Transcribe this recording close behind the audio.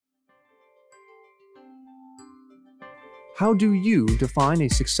How do you define a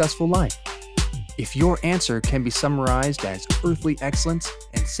successful life? If your answer can be summarized as earthly excellence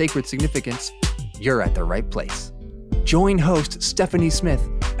and sacred significance, you're at the right place. Join host Stephanie Smith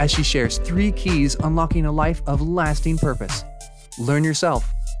as she shares 3 keys unlocking a life of lasting purpose. Learn yourself,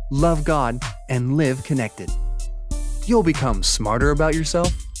 love God, and live connected. You'll become smarter about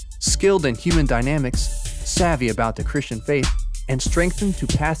yourself, skilled in human dynamics, savvy about the Christian faith, and strengthened to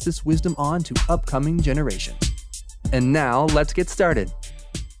pass this wisdom on to upcoming generations. And now, let's get started.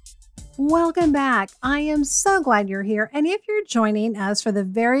 Welcome back. I am so glad you're here. And if you're joining us for the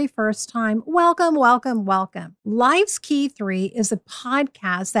very first time, welcome, welcome, welcome. Life's Key 3 is a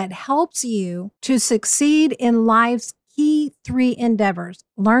podcast that helps you to succeed in life's key 3 endeavors.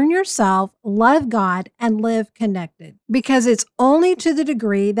 Learn yourself, love God, and live connected. Because it's only to the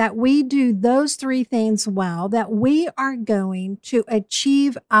degree that we do those 3 things well that we are going to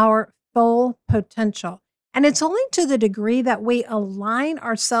achieve our full potential. And it's only to the degree that we align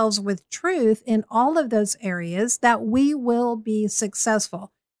ourselves with truth in all of those areas that we will be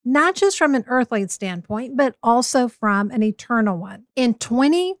successful, not just from an earthly standpoint, but also from an eternal one. In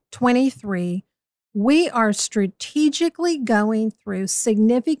 2023, we are strategically going through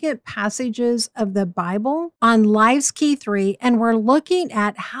significant passages of the Bible on Life's Key 3, and we're looking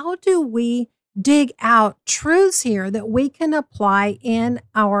at how do we dig out truths here that we can apply in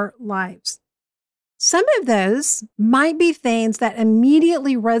our lives. Some of those might be things that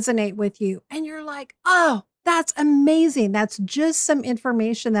immediately resonate with you, and you're like, oh, that's amazing. That's just some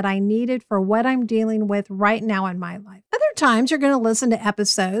information that I needed for what I'm dealing with right now in my life. Other times, you're going to listen to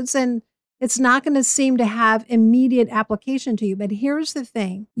episodes, and it's not going to seem to have immediate application to you. But here's the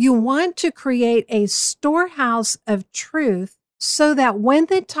thing. You want to create a storehouse of truth so that when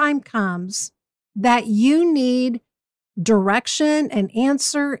the time comes that you need direction, an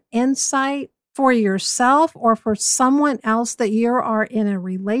answer, insight, for yourself or for someone else that you are in a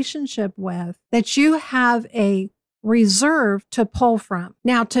relationship with, that you have a reserve to pull from.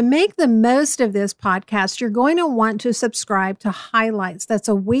 Now, to make the most of this podcast, you're going to want to subscribe to Highlights. That's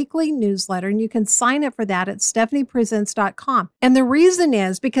a weekly newsletter, and you can sign up for that at stephaniepresents.com. And the reason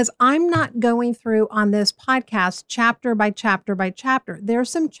is because I'm not going through on this podcast chapter by chapter by chapter. There are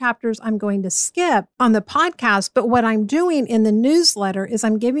some chapters I'm going to skip on the podcast, but what I'm doing in the newsletter is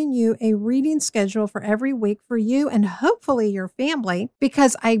I'm giving you a reading schedule for every week for you and hopefully your family,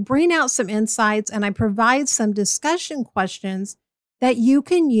 because I bring out some insights and I provide some discussion questions that you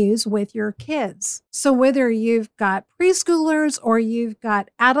can use with your kids. So whether you've got preschoolers or you've got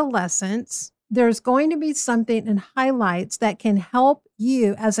adolescents, there's going to be something in Highlights that can help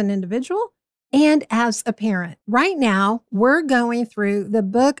you as an individual and as a parent. Right now, we're going through the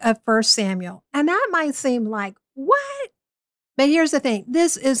book of 1 Samuel, and that might seem like, what? But here's the thing.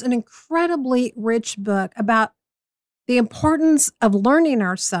 This is an incredibly rich book about the importance of learning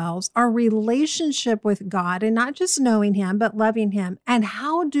ourselves, our relationship with God, and not just knowing Him, but loving Him. And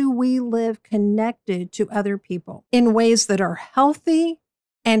how do we live connected to other people in ways that are healthy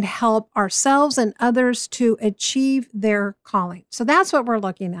and help ourselves and others to achieve their calling? So that's what we're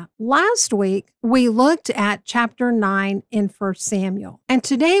looking at. Last week, we looked at chapter 9 in 1 Samuel. And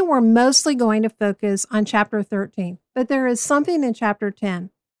today we're mostly going to focus on chapter 13. But there is something in chapter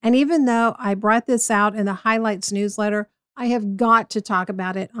 10. And even though I brought this out in the Highlights newsletter, I have got to talk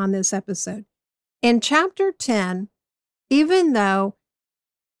about it on this episode. In chapter 10, even though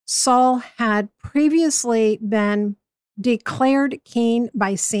Saul had previously been declared king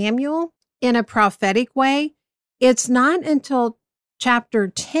by Samuel in a prophetic way, it's not until chapter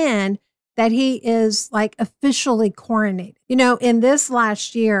 10 that he is like officially coronated. You know, in this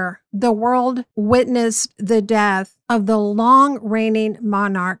last year, the world witnessed the death of the long reigning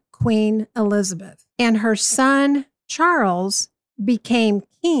monarch, Queen Elizabeth, and her son, Charles, became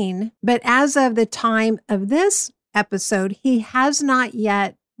king. But as of the time of this episode, he has not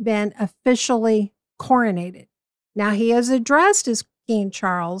yet been officially coronated. Now, he is addressed as King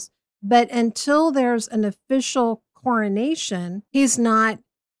Charles, but until there's an official coronation, he's not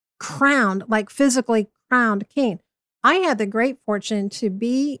crowned, like physically crowned king. I had the great fortune to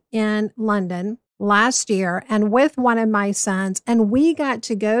be in London last year and with one of my sons, and we got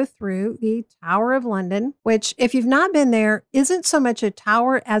to go through the Tower of London, which, if you've not been there, isn't so much a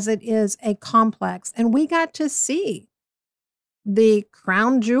tower as it is a complex. And we got to see the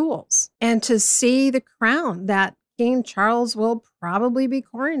crown jewels and to see the crown that King Charles will probably be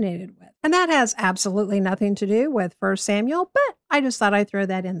coronated with. And that has absolutely nothing to do with 1 Samuel, but I just thought I'd throw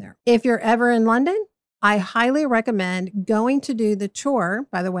that in there. If you're ever in London, I highly recommend going to do the tour,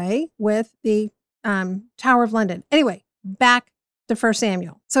 by the way, with the Tower of London. Anyway, back to 1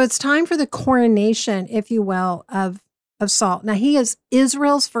 Samuel. So it's time for the coronation, if you will, of of Saul. Now, he is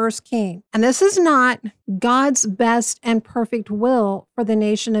Israel's first king. And this is not God's best and perfect will for the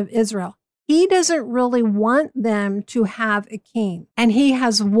nation of Israel. He doesn't really want them to have a king. And he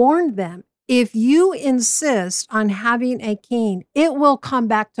has warned them, if you insist on having a king, it will come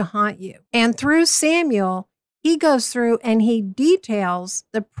back to haunt you. And through Samuel, he goes through and he details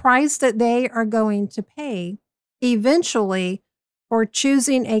the price that they are going to pay eventually for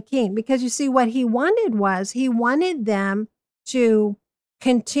choosing a king. Because you see, what he wanted was he wanted them to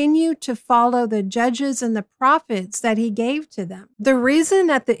continue to follow the judges and the prophets that he gave to them. The reason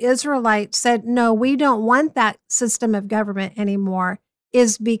that the Israelites said, no, we don't want that system of government anymore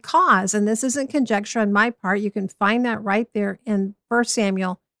is because, and this isn't conjecture on my part, you can find that right there in 1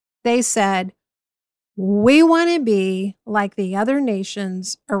 Samuel, they said, we want to be like the other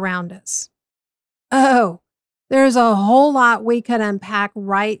nations around us. Oh, there's a whole lot we could unpack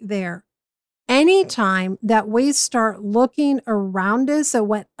right there. Anytime that we start looking around us at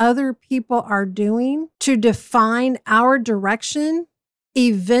what other people are doing to define our direction,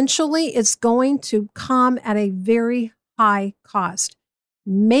 eventually it's going to come at a very high cost.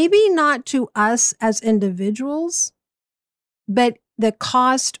 Maybe not to us as individuals, but the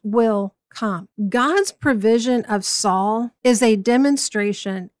cost will come. God's provision of Saul is a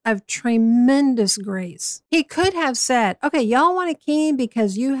demonstration of tremendous grace. He could have said, okay, y'all want a king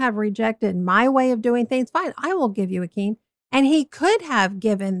because you have rejected my way of doing things. Fine, I will give you a king. And he could have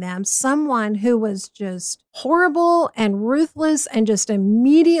given them someone who was just horrible and ruthless and just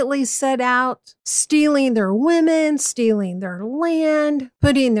immediately set out stealing their women, stealing their land,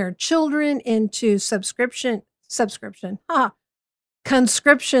 putting their children into conscription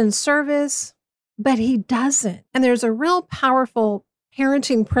service, but he doesn't. And there's a real powerful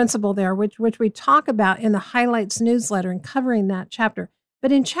parenting principle there, which we talk about in the Highlights newsletter and covering that chapter.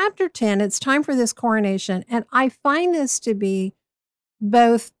 But in chapter 10, it's time for this coronation. And I find this to be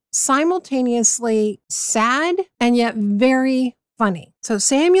both simultaneously sad and yet very funny. So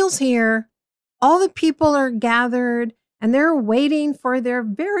Samuel's here, all the people are gathered, and they're waiting for their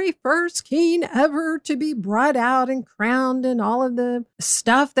very first king ever to be brought out and crowned and all of the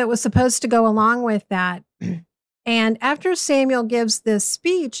stuff that was supposed to go along with that. And after Samuel gives this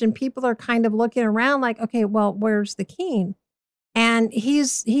speech and people are kind of looking around like, okay, well, where's the king? And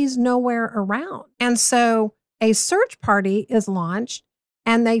he's nowhere around. And so a search party is launched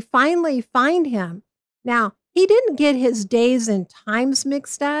and they finally find him. Now, he didn't get his days and times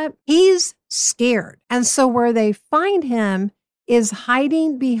mixed up. He's scared. And so where they find him is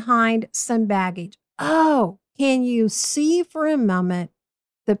hiding behind some baggage. Oh, can you see for a moment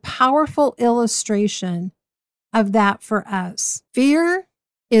the powerful illustration of that for us? Fear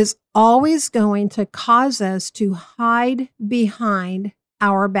is always going to cause us to hide behind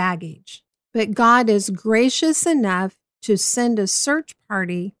our baggage. But God is gracious enough to send a search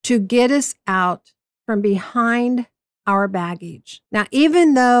party to get us out from behind our baggage. Now,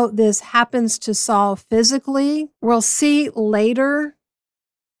 even though this happens to Saul physically, we'll see later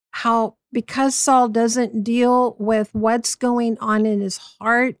how because Saul doesn't deal with what's going on in his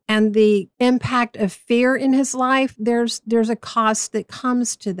heart and the impact of fear in his life, there's a cost that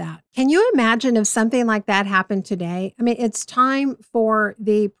comes to that. Can you imagine if something like that happened today? I mean, it's time for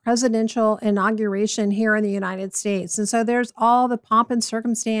the presidential inauguration here in the United States. And so there's all the pomp and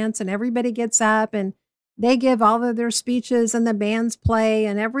circumstance and everybody gets up and they give all of their speeches and the bands play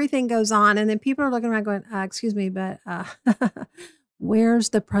and everything goes on. And then people are looking around going, excuse me, but where's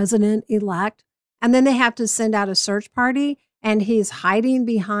the president-elect? And then they have to send out a search party and he's hiding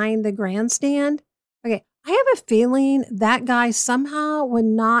behind the grandstand. Okay, I have a feeling that guy somehow would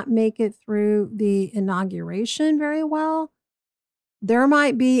not make it through the inauguration very well. There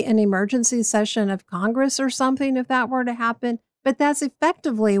might be an emergency session of Congress or something if that were to happen. But that's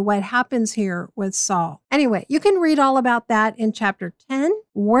effectively what happens here with Saul. Anyway, you can read all about that in chapter 10.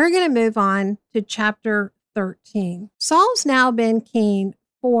 We're going to move on to chapter 13. Saul's now been king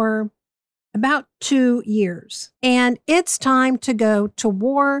for about 2 years, and it's time to go to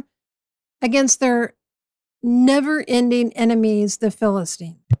war against their never-ending enemies, the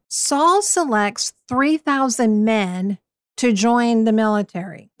Philistines. Saul selects 3,000 men to join the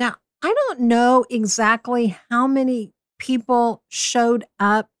military. Now, I don't know exactly how many people showed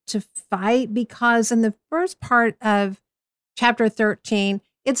up to fight because in the first part of chapter 13,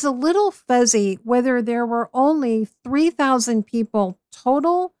 it's a little fuzzy whether there were only 3,000 people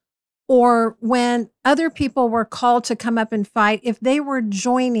total or when other people were called to come up and fight, if they were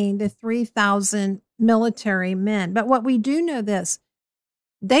joining the 3,000 military men. But what we do know this,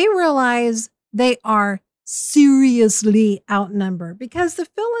 they realize they are seriously outnumbered because the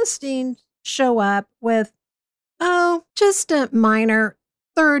Philistines show up with Just a minor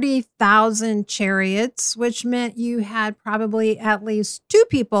 30,000 chariots, which meant you had probably at least 2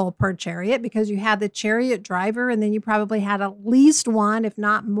 people per chariot because you had the chariot driver, and then you probably had at least 1, if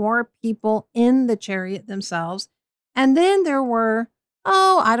not more, people in the chariot themselves. And then there were,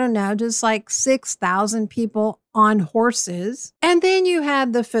 I don't know, just like 6,000 people on horses. And then you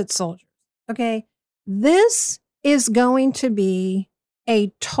had the foot soldiers. Okay. This is going to be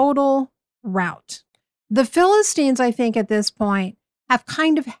a total rout. The Philistines, I think at this point, have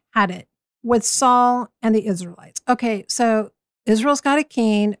kind of had it with Saul and the Israelites. Okay, so Israel's got a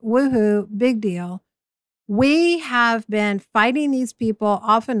king, woohoo, big deal. We have been fighting these people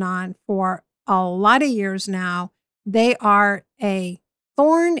off and on for a lot of years now. They are a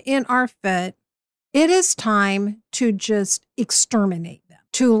thorn in our foot. It is time to just exterminate them,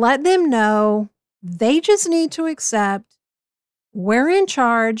 to let them know they just need to accept we're in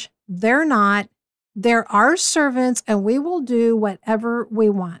charge, they're not. They're our servants, and we will do whatever we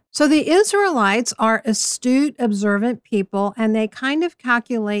want. So the Israelites are astute, observant people, and they kind of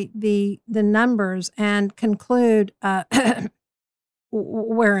calculate the numbers and conclude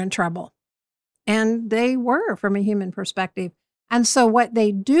we're in trouble. And they were from a human perspective. And so what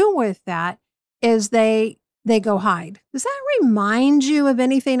they do with that is they go hide. Does that remind you of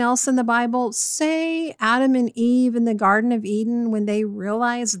anything else in the Bible? Say Adam and Eve in the Garden of Eden, when they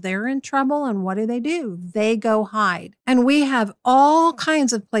realize they're in trouble, and what do? They go hide. And we have all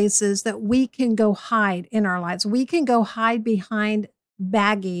kinds of places that we can go hide in our lives. We can go hide behind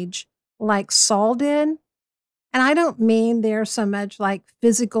baggage like Saul did. And I don't mean they're so much like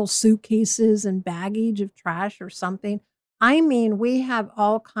physical suitcases and baggage of trash or something. I mean, we have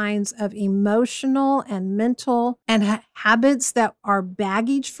all kinds of emotional and mental and habits that are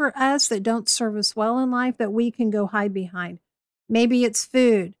baggage for us that don't serve us well in life that we can go hide behind. Maybe it's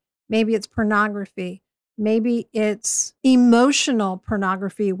food. Maybe it's pornography. Maybe it's emotional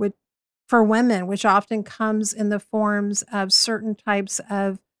pornography for women, which often comes in the forms of certain types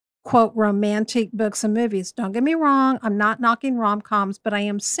of, quote, romantic books and movies. Don't get me wrong. I'm not knocking rom-coms, but I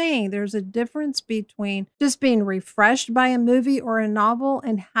am saying there's a difference between just being refreshed by a movie or a novel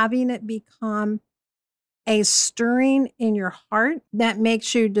and having it become a stirring in your heart that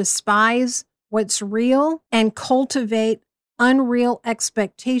makes you despise what's real and cultivate unreal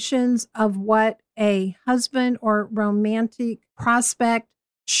expectations of what a husband or romantic prospect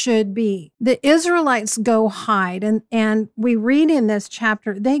should be. The Israelites go hide, and we read in this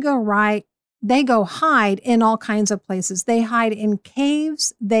chapter, they go hide in all kinds of places. They hide in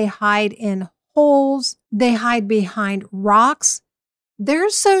caves, they hide in holes, they hide behind rocks. They're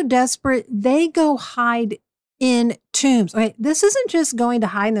so desperate, they go hide in tombs. Okay, this isn't just going to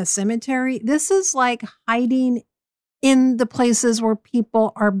hide in the cemetery. This is like hiding in the places where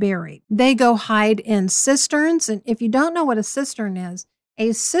people are buried. They go hide in cisterns. And if you don't know what a cistern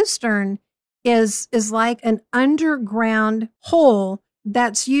is like an underground hole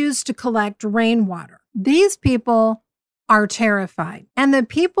that's used to collect rainwater. These people are terrified. And the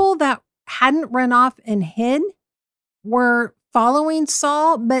people that hadn't run off and hid were following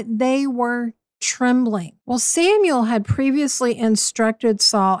Saul, but they were trembling. Well, Samuel had previously instructed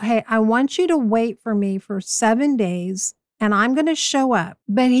Saul, hey, I want you to wait for me for 7 days and I'm going to show up.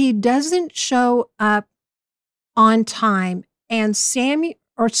 But he doesn't show up on time. And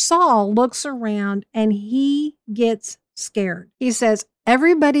Saul looks around and he gets scared. He says,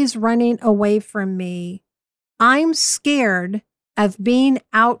 everybody's running away from me. I'm scared of being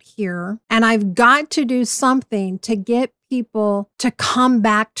out here and I've got to do something to get people to come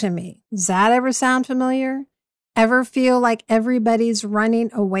back to me. Does that ever sound familiar? Ever feel like everybody's running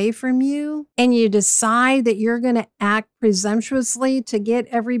away from you and you decide that you're going to act presumptuously to get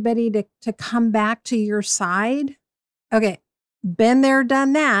everybody to come back to your side? Okay. Been there,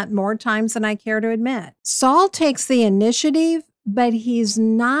 done that more times than I care to admit. Saul takes the initiative, but he's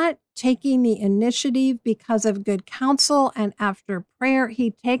not taking the initiative because of good counsel and after prayer. He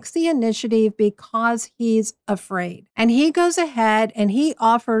takes the initiative because he's afraid. And he goes ahead and he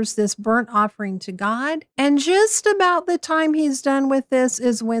offers this burnt offering to God. And just about the time he's done with this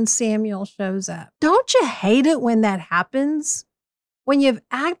is when Samuel shows up. Don't you hate it when that happens? When you've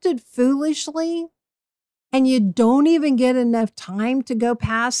acted foolishly and you don't even get enough time to go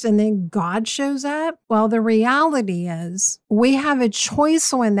past and then God shows up? Well, the reality is we have a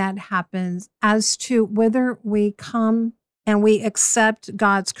choice when that happens as to whether we come and we accept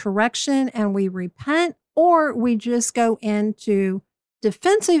God's correction and we repent, or we just go into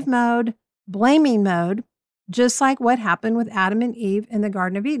defensive mode, blaming mode, just like what happened with Adam and Eve in the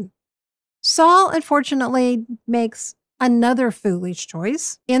Garden of Eden. Saul, unfortunately, makes another foolish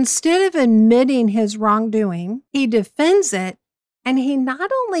choice. Instead of admitting his wrongdoing, he defends it. And he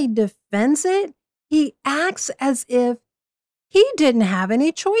not only defends it, he acts as if he didn't have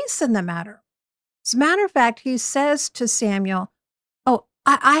any choice in the matter. As a matter of fact, he says to Samuel, "Oh,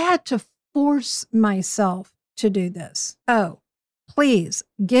 I had to force myself to do this. Oh, please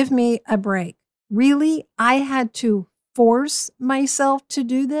give me a break. Really? I had to force myself to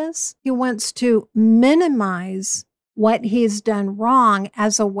do this?" He wants to minimize what he's done wrong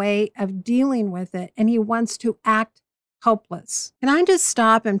as a way of dealing with it, and he wants to act helpless. Can I just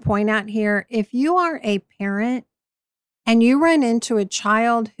stop and point out here, if you are a parent and you run into a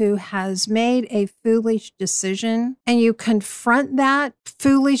child who has made a foolish decision and you confront that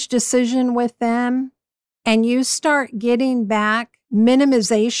foolish decision with them and you start getting back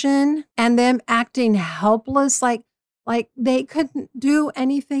minimization and them acting helpless, like they couldn't do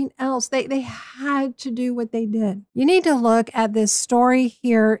anything else. They had to do what they did. You need to look at this story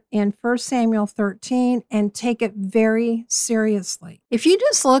here in 1 Samuel 13 and take it very seriously. If you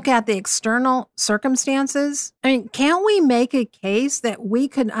just look at the external circumstances, I mean, can't we make a case that we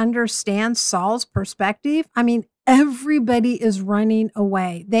could understand Saul's perspective? I mean, everybody is running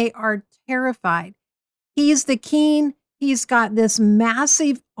away. They are terrified. He's the king. He's got this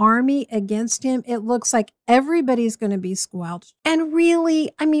massive army against him. It looks like everybody's going to be squelched. And really,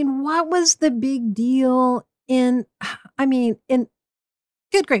 I mean, what was the big deal in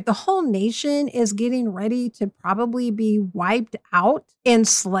good grief, the whole nation is getting ready to probably be wiped out,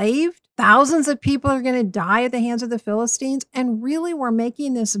 enslaved. Thousands of people are going to die at the hands of the Philistines. And really, we're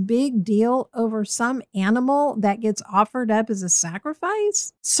making this big deal over some animal that gets offered up as a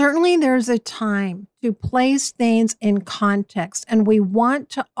sacrifice. Certainly, there's a time to place things in context, and we want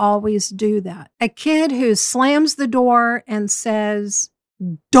to always do that. A kid who slams the door and says,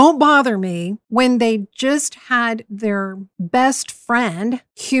 "Don't bother me," when they just had their best friend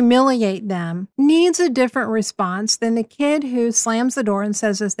humiliate them, needs a different response than the kid who slams the door and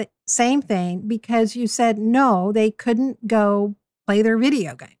says the same thing because you said no, they couldn't go play their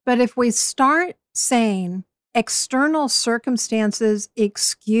video game. But if we start saying external circumstances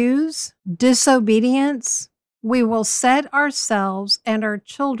excuse disobedience, we will set ourselves and our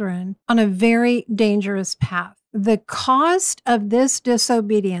children on a very dangerous path. The cost of this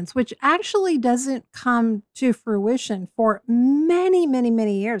disobedience, which actually doesn't come to fruition for many, many,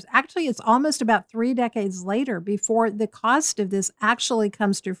 many years. Actually, it's almost about 3 decades later before the cost of this actually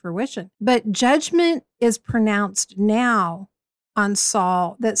comes to fruition. But judgment is pronounced now on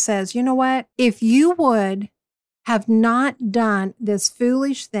Saul that says, you know what? If you would have not done this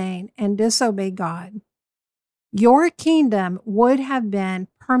foolish thing and disobeyed God, your kingdom would have been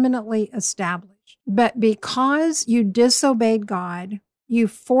permanently established. But because you disobeyed God, you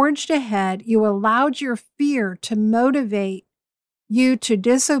forged ahead, you allowed your fear to motivate you to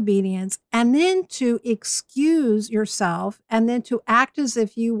disobedience, and then to excuse yourself, and then to act as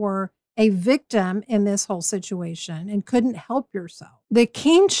if you were a victim in this whole situation and couldn't help yourself. The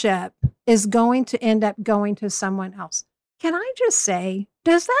kingship is going to end up going to someone else. Can I just say,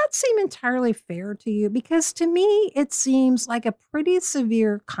 does that seem entirely fair to you? Because to me, it seems like a pretty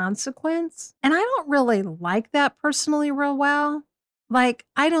severe consequence. And I don't really like that personally real well. Like,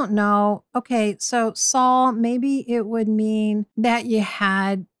 I don't know. Okay, so Saul, maybe it would mean that you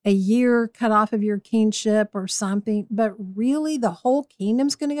had a year cut off of your kingship or something, but really the whole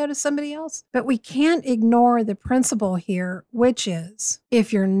kingdom's going to go to somebody else. But we can't ignore the principle here, which is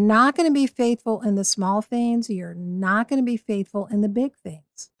if you're not going to be faithful in the small things, you're not going to be faithful in the big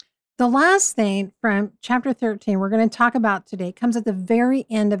things. The last thing from chapter 13 we're going to talk about today comes at the very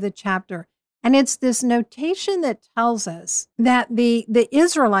end of the chapter. And it's this notation that tells us that the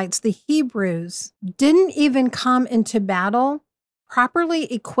Israelites, the Hebrews, didn't even come into battle properly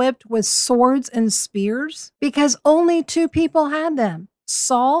equipped with swords and spears because only 2 people had them,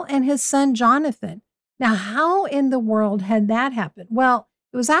 Saul and his son Jonathan. Now, how in the world had that happened? Well,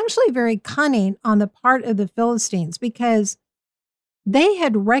 it was actually very cunning on the part of the Philistines because they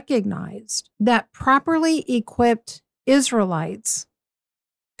had recognized that properly equipped Israelites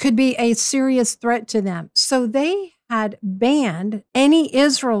could be a serious threat to them. So they had banned any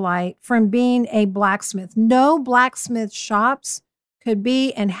Israelite from being a blacksmith. No blacksmith shops could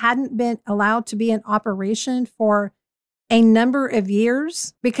be and hadn't been allowed to be in operation for a number of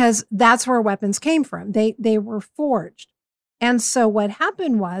years because that's where weapons came from. They were forged. And so what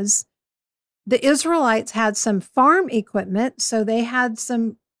happened was the Israelites had some farm equipment. So they had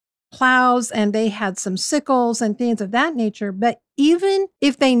some plows and they had some sickles and things of that nature. But even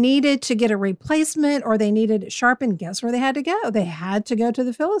if they needed to get a replacement or they needed it sharpened, guess where they had to go? They had to go to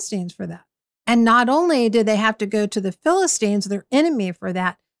the Philistines for that. And not only did they have to go to the Philistines, their enemy, for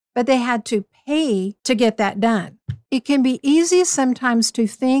that, but they had to pay to get that done. It can be easy sometimes to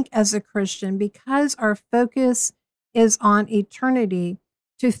think as a Christian, because our focus is on eternity,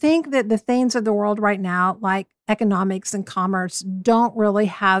 to think that the things of the world right now, like economics and commerce, don't really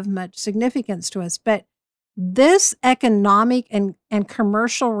have much significance to us. But this economic and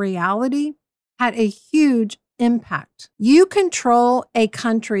commercial reality had a huge impact. You control a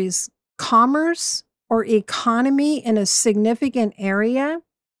country's commerce or economy in a significant area,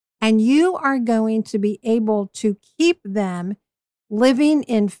 and you are going to be able to keep them living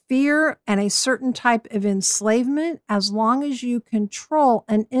in fear and a certain type of enslavement as long as you control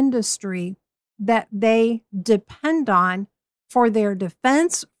an industry that they depend on for their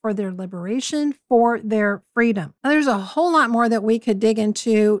defense, for their liberation, for their freedom. Now, there's a whole lot more that we could dig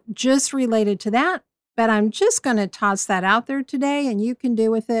into just related to that, but I'm just going to toss that out there today, and you can do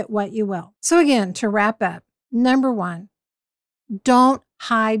with it what you will. So again, to wrap up, number one, don't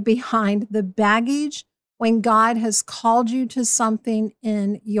hide behind the baggage when God has called you to something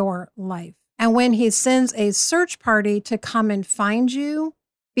in your life. And when he sends a search party to come and find you,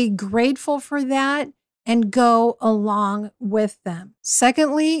 be grateful for that and go along with them.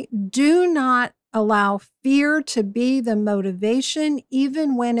 Secondly, do not allow fear to be the motivation,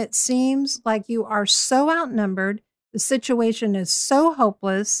 even when it seems like you are so outnumbered, the situation is so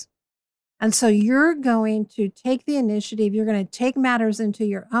hopeless. And so you're going to take the initiative, you're going to take matters into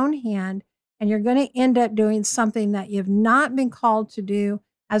your own hand, and you're going to end up doing something that you've not been called to do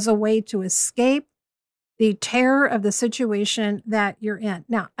as a way to escape the terror of the situation that you're in.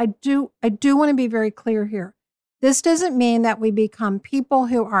 Now, I do want to be very clear here. This doesn't mean that we become people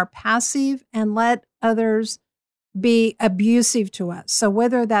who are passive and let others be abusive to us. So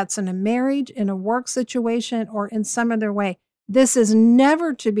whether that's in a marriage, in a work situation, or in some other way, this is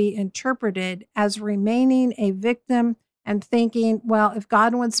never to be interpreted as remaining a victim and thinking, well, if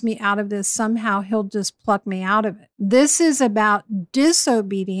God wants me out of this, somehow he'll just pluck me out of it. This is about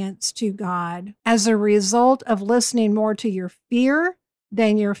disobedience to God as a result of listening more to your fear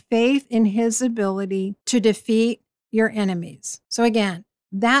than your faith in his ability to defeat your enemies. So again,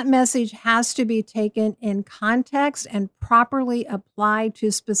 that message has to be taken in context and properly applied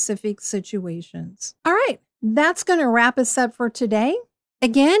to specific situations. All right, that's going to wrap us up for today.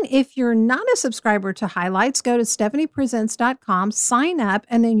 Again, if you're not a subscriber to Highlights, go to stephaniepresents.com, sign up,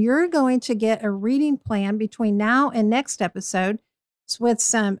 and then you're going to get a reading plan between now and next episode with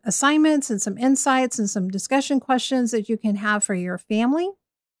some assignments and some insights and some discussion questions that you can have for your family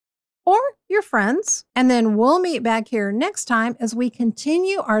or your friends. And then we'll meet back here next time as we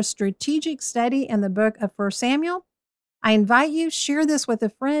continue our strategic study in the book of 1 Samuel. I invite you, share this with a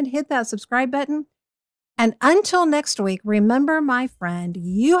friend, hit that subscribe button. And until next week, remember, my friend,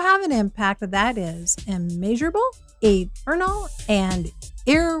 you have an impact that is immeasurable, eternal, and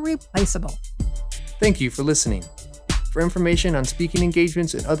irreplaceable. Thank you for listening. For information on speaking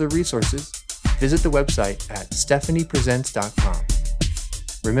engagements and other resources, visit the website at stephaniepresents.com.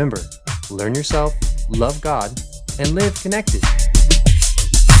 Remember, learn yourself, love God, and live connected.